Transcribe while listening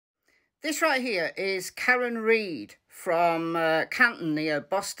This right here is Karen Reed from Canton near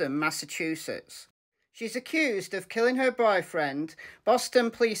Boston, Massachusetts. She's accused of killing her boyfriend,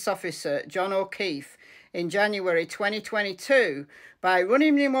 Boston police officer John O'Keefe, in January 2022 by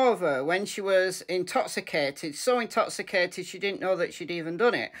running him over when she was intoxicated, so intoxicated she didn't know that she'd even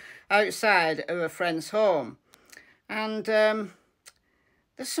done it, outside of a friend's home. And there's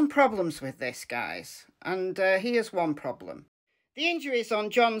some problems with this, guys, and here's one problem. The injuries on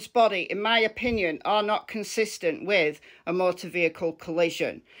John's body, in my opinion, are not consistent with a motor vehicle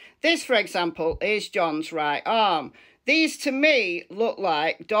collision. This, for example, is John's right arm. These, to me, look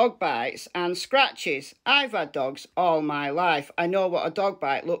like dog bites and scratches. I've had dogs all my life. I know what a dog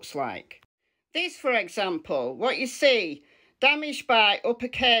bite looks like. This, for example, what you see, damaged by upper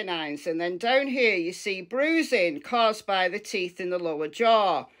canines, and then down here you see bruising caused by the teeth in the lower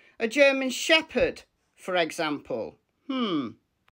jaw. A German Shepherd, for example.